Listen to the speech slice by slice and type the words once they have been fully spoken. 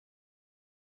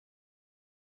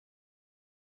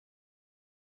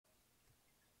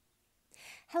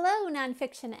Hello,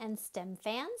 nonfiction and STEM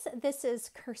fans. This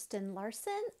is Kirsten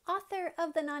Larson, author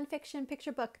of the nonfiction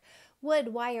picture book Wood,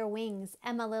 Wire, Wings,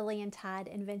 Emma, Lily, and Todd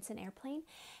Invents an Airplane.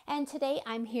 And today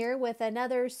I'm here with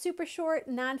another super short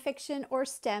nonfiction or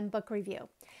STEM book review.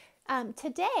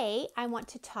 Today I want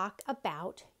to talk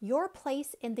about Your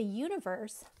Place in the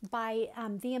Universe by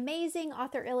the amazing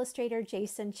author-illustrator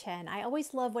Jason Chen. I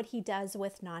always love what he does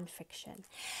with nonfiction.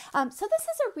 So this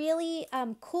is a really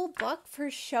cool book for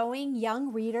showing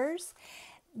young readers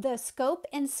the scope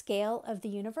and scale of the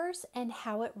universe and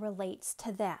how it relates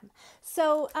to them.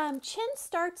 So Chen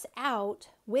starts out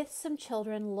with some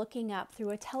children looking up through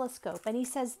a telescope, and he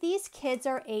says these kids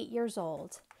are 8 years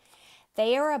old.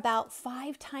 They are about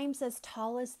 5 times as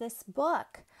tall as this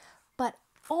book, but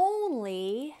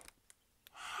only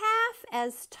half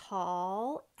as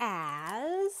tall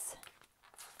as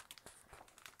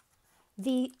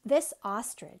this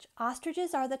ostrich.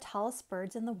 Ostriches are the tallest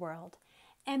birds in the world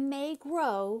and may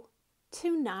grow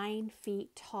to 9 feet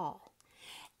tall.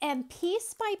 And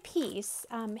piece by piece,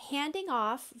 handing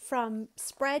off from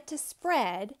spread to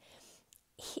spread,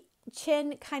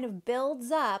 Chen kind of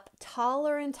builds up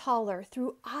taller and taller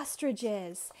through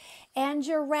ostriches and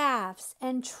giraffes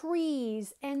and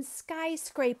trees and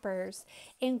skyscrapers,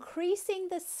 increasing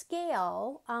the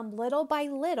scale little by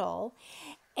little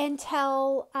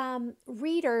until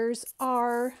readers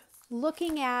are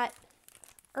looking at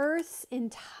Earth's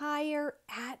entire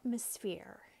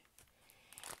atmosphere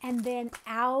and then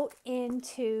out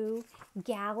into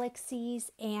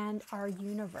galaxies and our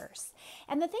universe.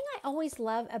 And the thing I always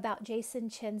love about Jason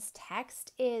Chen's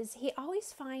text is he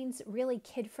always finds really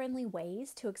kid-friendly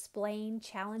ways to explain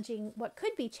what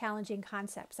could be challenging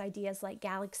concepts, ideas like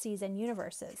galaxies and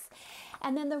universes.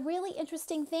 And then the really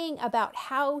interesting thing about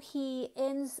how he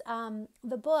ends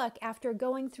the book, after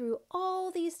going through all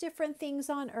these different things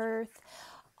on Earth,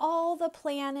 all the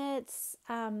planets,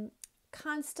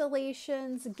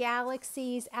 constellations,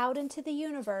 galaxies out into the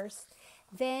universe,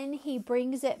 then he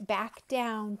brings it back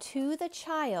down to the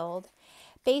child,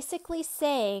 basically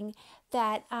saying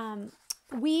that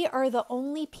we are the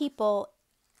only people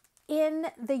in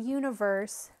the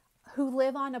universe who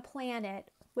live on a planet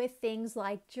with things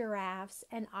like giraffes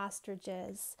and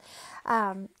ostriches.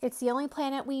 It's the only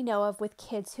planet we know of with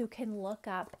kids who can look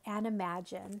up and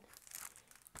imagine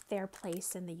their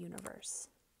place in the universe.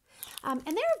 And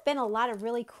there have been a lot of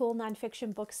really cool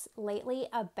nonfiction books lately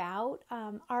about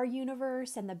our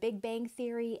universe and the Big Bang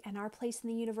Theory and our place in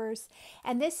the universe.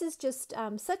 And this is just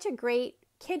such a great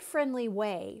kid-friendly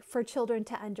way for children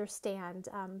to understand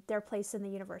their place in the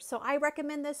universe. So I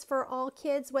recommend this for all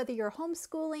kids, whether you're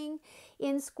homeschooling,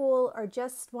 in school, or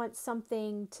just want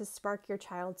something to spark your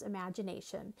child's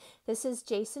imagination. This is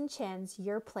Jason Chen's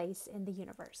Your Place in the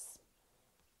Universe.